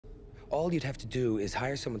All you'd have to do is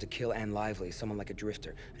hire someone to kill Anne Lively, someone like a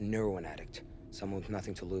drifter, a heroin addict, someone with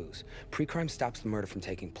nothing to lose. Precrime stops the murder from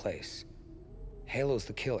taking place. Halo's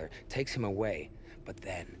the killer, takes him away, but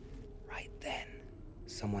then, right then,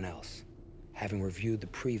 someone else, having reviewed the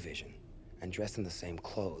prevision and dressed in the same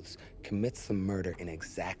clothes, commits the murder in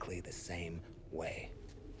exactly the same way.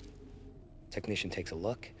 Technician takes a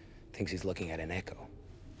look, thinks he's looking at an echo,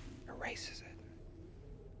 erases it.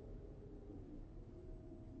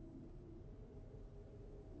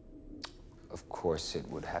 Of course, it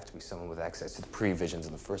would have to be someone with access to the previsions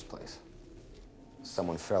in the first place.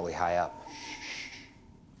 Someone fairly high up.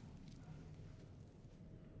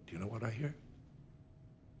 Do you know what I hear?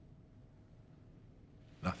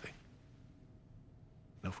 Nothing.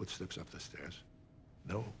 No footsteps up the stairs.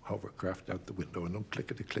 No hovercraft out the window, and no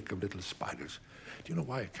clickety-click of little spiders. Do you know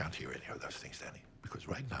why I can't hear any of those things, Danny? Because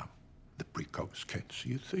right now, the precogs can't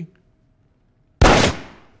see a thing.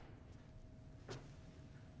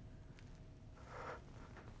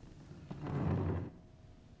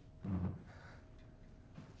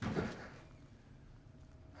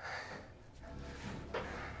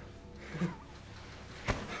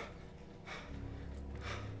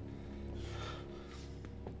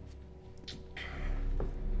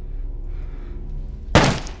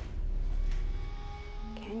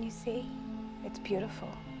 Can you see? It's beautiful.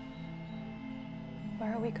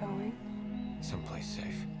 Where are we going? Someplace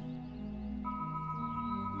safe.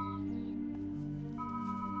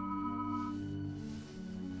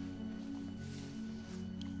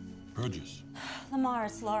 Burgess. Lamar,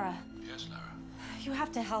 it's Laura. Yes, Laura. You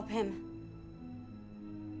have to help him.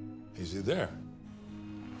 Is he there?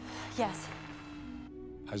 Yes.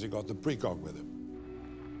 Has he got the precog with him?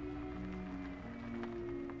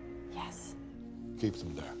 Yes. Keep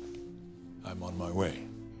them there. I'm on my way.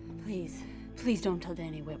 Please don't tell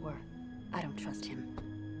Danny Whitwer. I don't trust him.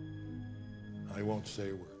 I won't say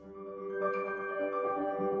a word.